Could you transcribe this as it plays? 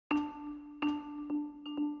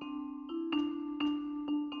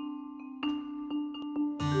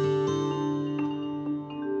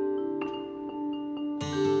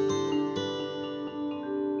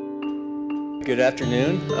Good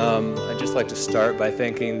afternoon. I'd just like to start by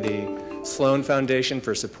thanking the Sloan Foundation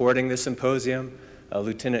for supporting this symposium,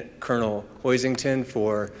 Lieutenant Colonel Hoisington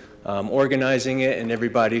for organizing it, and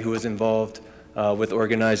everybody who was involved with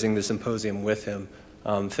organizing the symposium with him.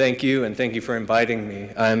 Thank you, and thank you for inviting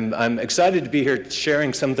me. I'm excited to be here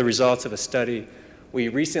sharing some of the results of a study we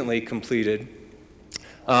recently completed.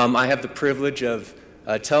 I have the privilege of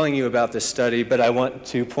telling you about this study, but I want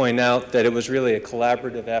to point out that it was really a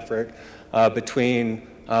collaborative effort between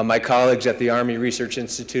my colleagues at the Army Research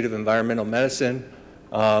Institute of Environmental Medicine,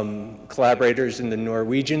 collaborators in the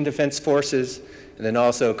Norwegian Defense Forces, and then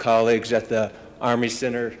also colleagues at the Army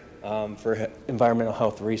Center for Environmental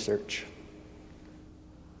Health Research.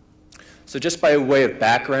 So just by way of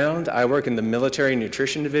background, I work in the Military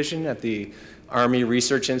Nutrition Division at the Army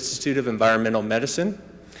Research Institute of Environmental Medicine.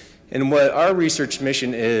 And what our research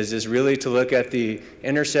mission is really to look at the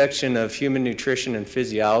intersection of human nutrition and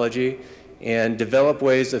physiology and develop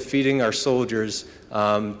ways of feeding our soldiers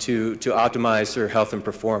to optimize their health and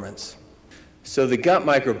performance. So the gut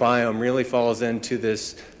microbiome really falls into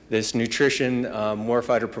this nutrition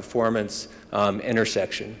warfighter performance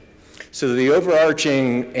intersection. So the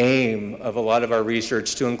overarching aim of a lot of our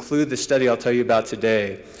research, to include the study I'll tell you about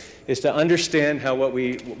today, is to understand how what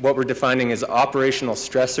we're defining as operational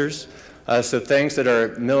stressors, so things that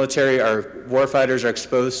our military, our warfighters are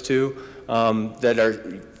exposed to that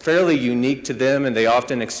are fairly unique to them, and they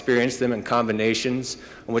often experience them in combinations,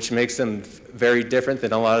 which makes them very different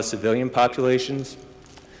than a lot of civilian populations.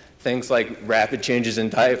 Things like rapid changes in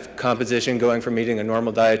diet composition, going from eating a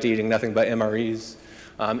normal diet to eating nothing but MREs.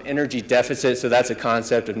 Energy deficit, so that's a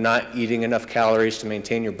concept of not eating enough calories to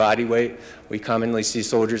maintain your body weight. We commonly see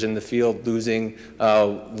soldiers in the field losing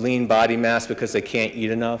lean body mass because they can't eat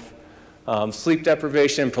enough. Sleep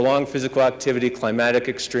deprivation, prolonged physical activity, climatic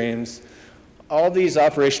extremes. All these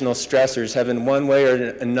operational stressors have in one way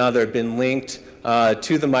or another been linked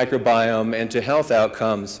to the microbiome and to health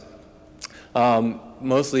outcomes,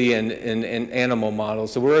 mostly in animal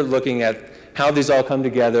models. So we're looking at how these all come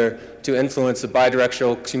together to influence the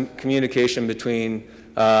bidirectional communication between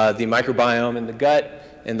the microbiome and the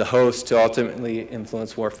gut and the host to ultimately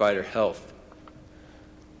influence warfighter health.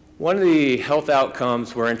 One of the health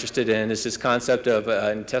outcomes we're interested in is this concept of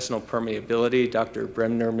intestinal permeability. Dr.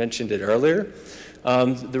 Bremner mentioned it earlier.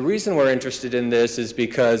 The reason we're interested in this is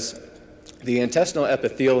because the intestinal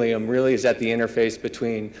epithelium really is at the interface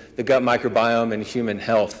between the gut microbiome and human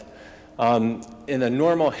health. In a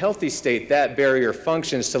normal, healthy state, that barrier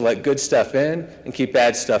functions to let good stuff in and keep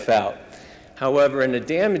bad stuff out. However, in a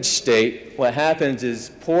damaged state, what happens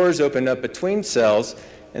is pores open up between cells,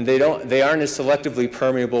 and they aren't as selectively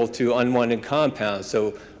permeable to unwanted compounds.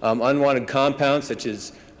 So unwanted compounds such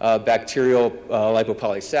as bacterial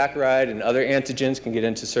lipopolysaccharide and other antigens can get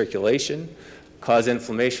into circulation, cause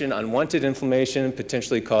inflammation, unwanted inflammation,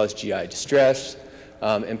 potentially cause GI distress,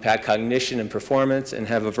 impact cognition and performance, and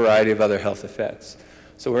have a variety of other health effects.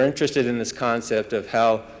 So we're interested in this concept of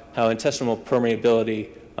how intestinal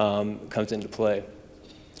permeability comes into play.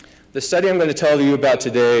 The study I'm going to tell you about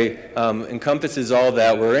today encompasses all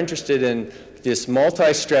that. We're interested in this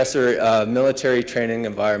multi-stressor military training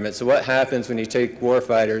environment. So what happens when you take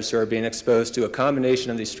warfighters who are being exposed to a combination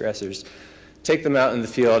of these stressors, take them out in the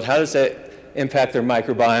field, how does that impact their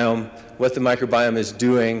microbiome, what the microbiome is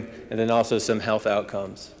doing, and then also some health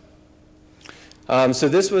outcomes. So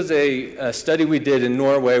this was a study we did in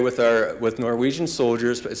Norway with Norwegian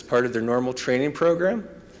soldiers as part of their normal training program.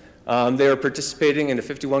 They were participating in a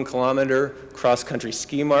 51-kilometer cross-country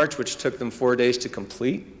ski march, which took them 4 days to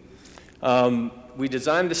complete. We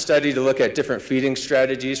designed the study to look at different feeding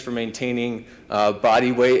strategies for maintaining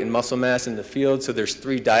body weight and muscle mass in the field. So there's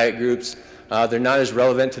 3 diet groups. They're not as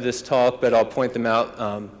relevant to this talk, but I'll point them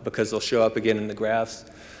out because they'll show up again in the graphs.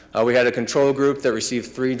 We had a control group that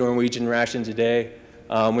received 3 Norwegian rations a day.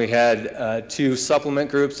 We had 2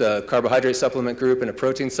 supplement groups, a carbohydrate supplement group and a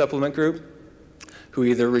protein supplement group,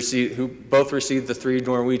 who both received the 3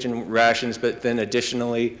 Norwegian rations, but then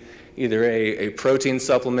additionally either a protein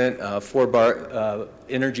supplement, 4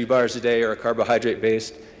 energy bars a day, or a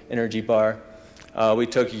carbohydrate-based energy bar. We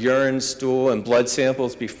took urine, stool, and blood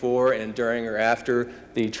samples before and during or after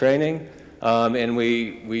the training, and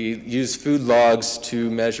we used food logs to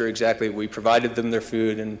measure exactly. We provided them their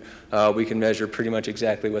food, and we can measure pretty much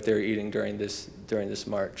exactly what they were eating during this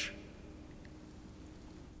march.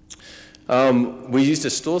 We used the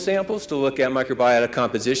stool samples to look at microbiota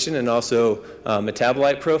composition and also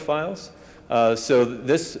metabolite profiles. So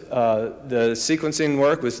the sequencing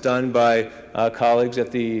work was done by colleagues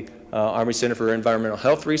at the Army Center for Environmental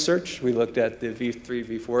Health Research. We looked at the V3,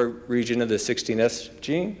 V4 region of the 16S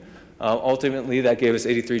gene. Ultimately, that gave us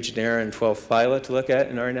 83 genera and 12 phyla to look at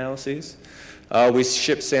in our analyses. We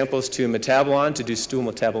shipped samples to Metabolon to do stool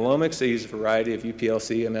metabolomics. They used a variety of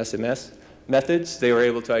UPLC and SMS methods. They were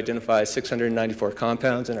able to identify 694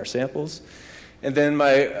 compounds in our samples. And then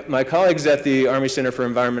my colleagues at the Army Center for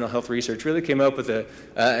Environmental Health Research really came up with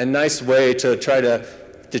a nice way to try to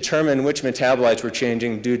determine which metabolites were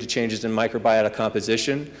changing due to changes in microbiota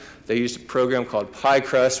composition. They used a program called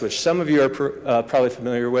PyCrust, which some of you are probably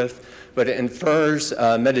familiar with, but it infers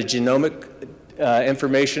metagenomic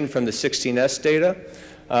information from the 16S data.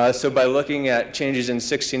 So by looking at changes in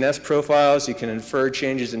 16S profiles, you can infer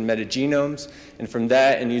changes in metagenomes, and from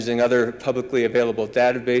that and using other publicly available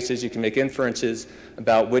databases, you can make inferences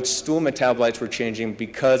about which stool metabolites were changing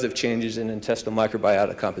because of changes in intestinal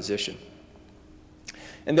microbiota composition.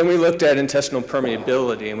 And then we looked at intestinal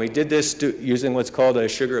permeability, and we did this using what's called a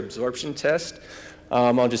sugar absorption test.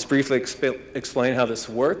 I'll just briefly explain how this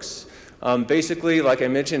works. Basically, like I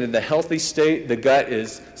mentioned, in the healthy state, the gut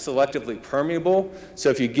is selectively permeable. So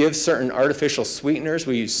if you give certain artificial sweeteners,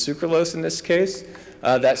 we use sucralose in this case,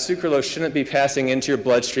 that sucralose shouldn't be passing into your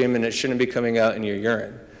bloodstream and it shouldn't be coming out in your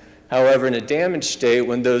urine. However, in a damaged state,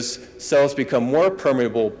 when those cells become more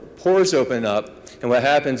permeable, pores open up, and what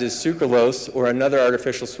happens is sucralose or another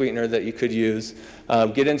artificial sweetener that you could use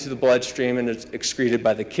get into the bloodstream and it's excreted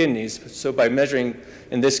by the kidneys. So by measuring,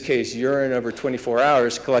 in this case, urine over 24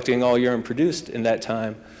 hours, collecting all urine produced in that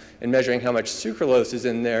time, and measuring how much sucralose is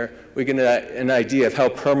in there, we get an idea of how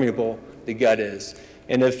permeable the gut is.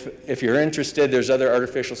 And if you're interested, there's other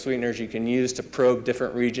artificial sweeteners you can use to probe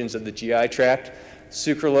different regions of the GI tract.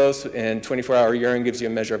 Sucralose and 24-hour urine gives you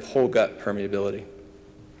a measure of whole gut permeability.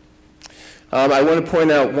 I want to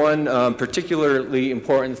point out one particularly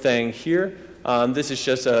important thing here. This is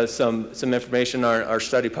just some information on our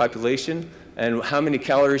study population and how many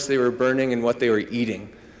calories they were burning and what they were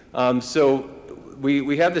eating. So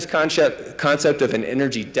we have this concept of an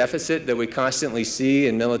energy deficit that we constantly see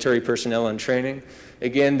in military personnel in training.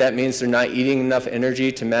 Again, that means they're not eating enough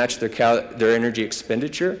energy to match their energy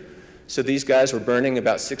expenditure. So these guys were burning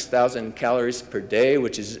about 6,000 calories per day,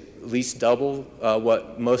 which is at least double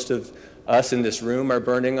what most of us in this room are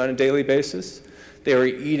burning on a daily basis. They were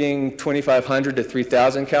eating 2,500 to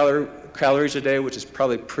 3,000 calories a day, which is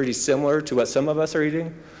probably pretty similar to what some of us are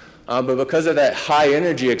eating. But because of that high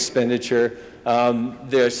energy expenditure,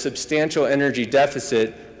 their substantial energy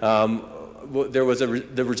deficit,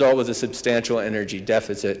 the result was a substantial energy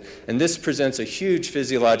deficit. And this presents a huge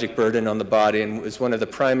physiologic burden on the body and is one of the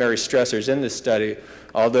primary stressors in this study,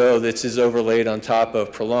 although this is overlaid on top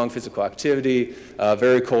of prolonged physical activity,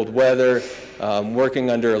 very cold weather, working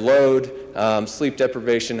under a load, sleep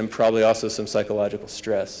deprivation, and probably also some psychological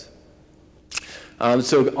stress.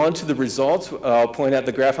 So on to the results. I'll point out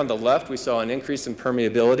the graph on the left. We saw an increase in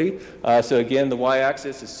permeability. So again, the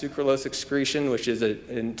y-axis is sucralose excretion, which is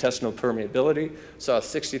intestinal permeability. Saw a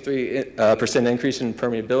 63% increase in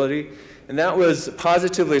permeability. And that was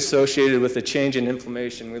positively associated with a change in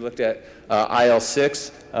inflammation. We looked at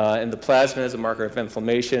IL-6 in the plasma as a marker of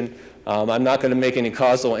inflammation. I'm not going to make any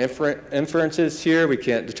causal inferences here. We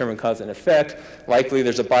can't determine cause and effect. Likely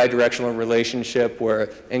there's a bidirectional relationship where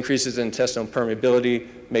increases in intestinal permeability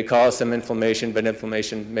may cause some inflammation, but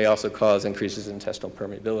inflammation may also cause increases in intestinal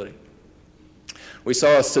permeability. We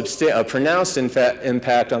saw a pronounced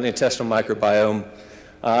impact on the intestinal microbiome.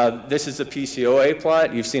 This is a PCOA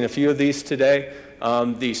plot. You've seen a few of these today.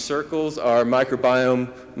 These circles are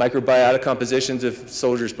microbiota compositions of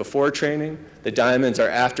soldiers before training. The diamonds are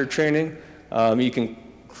after training. You can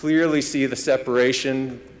clearly see the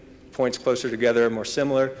separation, points closer together, more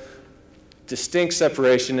similar. Distinct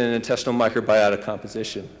separation in intestinal microbiota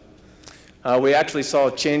composition. We actually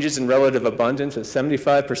saw changes in relative abundance of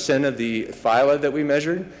 75% of the phyla that we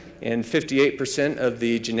measured and 58% of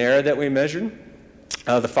the genera that we measured.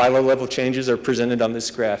 The phyla level changes are presented on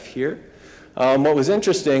this graph here. What was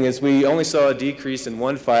interesting is we only saw a decrease in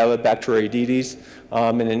one phyla, Bacteroidetes,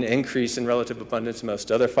 and an increase in relative abundance in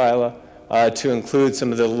most other phyla, to include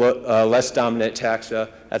some of the less dominant taxa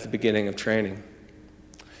at the beginning of training.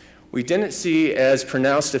 We didn't see as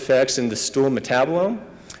pronounced effects in the stool metabolome.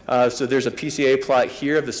 So there's a PCA plot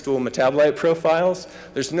here of the stool metabolite profiles.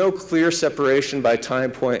 There's no clear separation by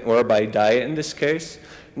time point or by diet in this case.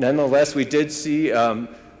 Nonetheless, we did see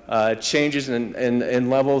changes in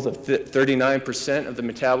levels of 39% of the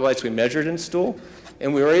metabolites we measured in stool,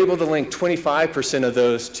 and we were able to link 25% of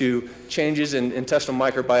those to changes in intestinal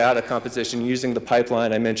microbiota composition using the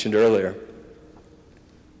pipeline I mentioned earlier.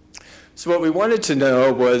 So what we wanted to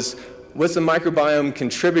know was the microbiome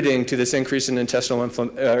contributing to this increase in intestinal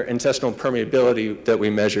permeability that we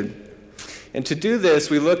measured? And to do this,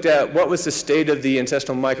 we looked at what was the state of the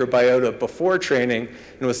intestinal microbiota before training,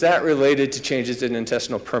 and was that related to changes in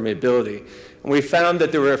intestinal permeability. And we found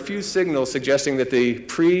that there were a few signals suggesting that the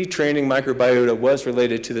pre-training microbiota was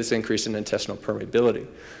related to this increase in intestinal permeability.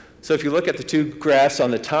 So if you look at the two graphs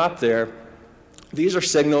on the top there, these are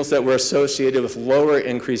signals that were associated with lower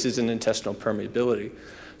increases in intestinal permeability.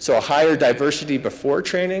 So a higher diversity before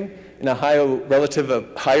training and a higher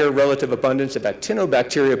relative abundance of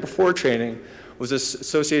actinobacteria before training was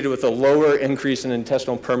associated with a lower increase in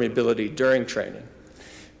intestinal permeability during training.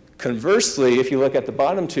 Conversely, if you look at the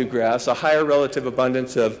bottom two graphs, a higher relative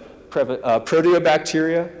abundance of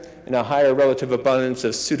proteobacteria and a higher relative abundance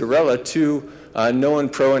of Pseudorella, two known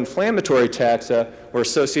pro-inflammatory taxa, were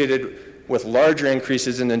associated with larger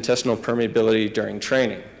increases in intestinal permeability during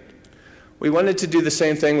training. We wanted to do the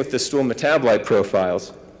same thing with the stool metabolite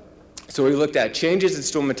profiles. So we looked at changes in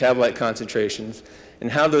stool metabolite concentrations and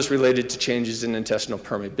how those related to changes in intestinal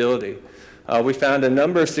permeability. We found a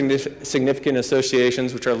number of significant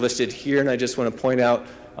associations which are listed here, and I just want to point out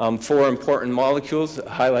 4 important molecules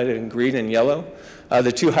highlighted in green and yellow.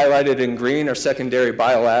 The 2 highlighted in green are secondary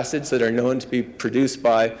bile acids that are known to be produced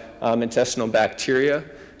by intestinal bacteria.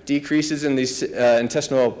 Decreases in these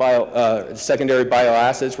secondary bile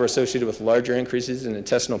acids were associated with larger increases in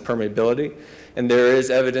intestinal permeability, and there is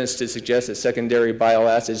evidence to suggest that secondary bile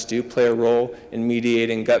acids do play a role in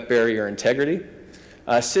mediating gut barrier integrity.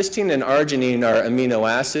 Cysteine and arginine are amino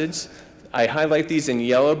acids. I highlight these in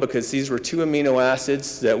yellow because these were 2 amino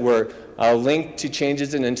acids that were linked to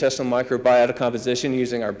changes in intestinal microbiota composition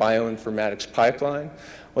using our bioinformatics pipeline.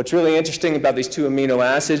 What's really interesting about these 2 amino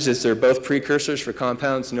acids is they're both precursors for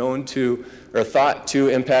compounds known to or thought to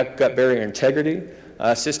impact gut barrier integrity.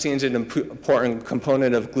 Cysteine is an important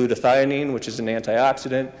component of glutathione, which is an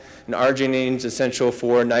antioxidant, and arginine is essential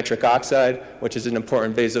for nitric oxide, which is an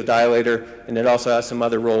important vasodilator, and it also has some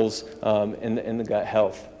other roles in the gut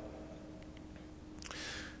health.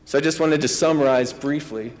 So I just wanted to summarize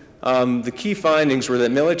briefly. The key findings were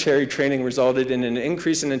that military training resulted in an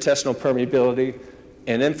increase in intestinal permeability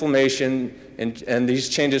and inflammation, and these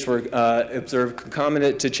changes were observed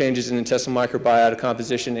concomitant to changes in intestinal microbiota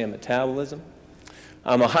composition and metabolism.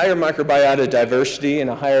 A higher microbiota diversity and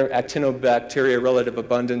a higher actinobacteria relative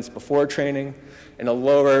abundance before training, and a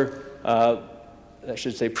lower, I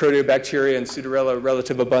should say, proteobacteria and Pseudorella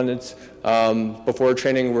relative abundance before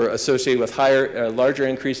training were associated with larger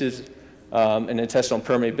increases in intestinal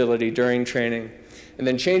permeability during training. And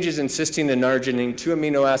then changes in cysteine and arginine, 2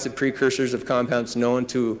 amino acid precursors of compounds known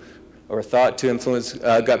to or thought to influence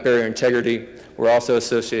gut barrier integrity, were also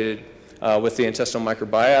associated with the intestinal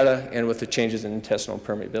microbiota and with the changes in intestinal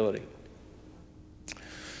permeability.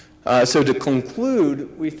 So to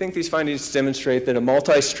conclude, we think these findings demonstrate that a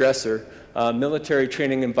multi-stressor military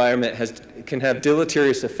training environment can have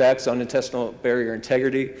deleterious effects on intestinal barrier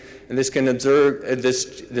integrity, and this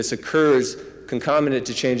occurs concomitant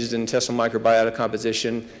to changes in intestinal microbiota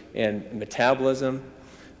composition and metabolism.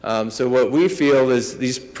 So what we feel is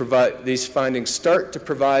these findings start to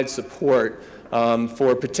provide support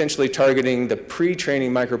for potentially targeting the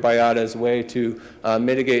pre-training microbiota as a way to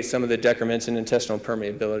mitigate some of the decrements in intestinal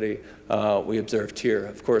permeability we observed here.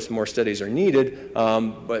 Of course, more studies are needed,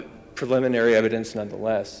 but preliminary evidence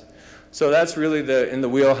nonetheless. So that's really in the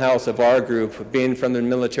wheelhouse of our group. Being from the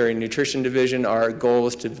Military Nutrition Division, our goal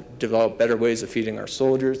is to develop better ways of feeding our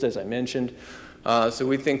soldiers, as I mentioned. So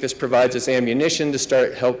we think this provides us ammunition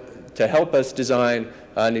to help us design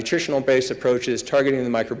nutritional-based approaches targeting the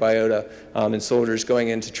microbiota in soldiers going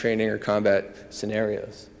into training or combat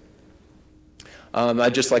scenarios.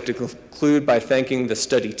 I'd just like to conclude by thanking the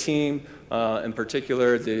study team, in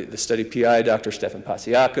particular the study PI, Dr. Stefan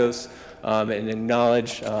Pasiakos, and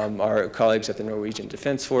acknowledge our colleagues at the Norwegian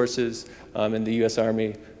Defense Forces and the U.S.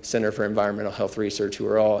 Army Center for Environmental Health Research, who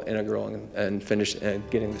are all integral in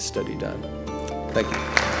getting this study done. Thank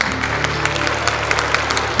you.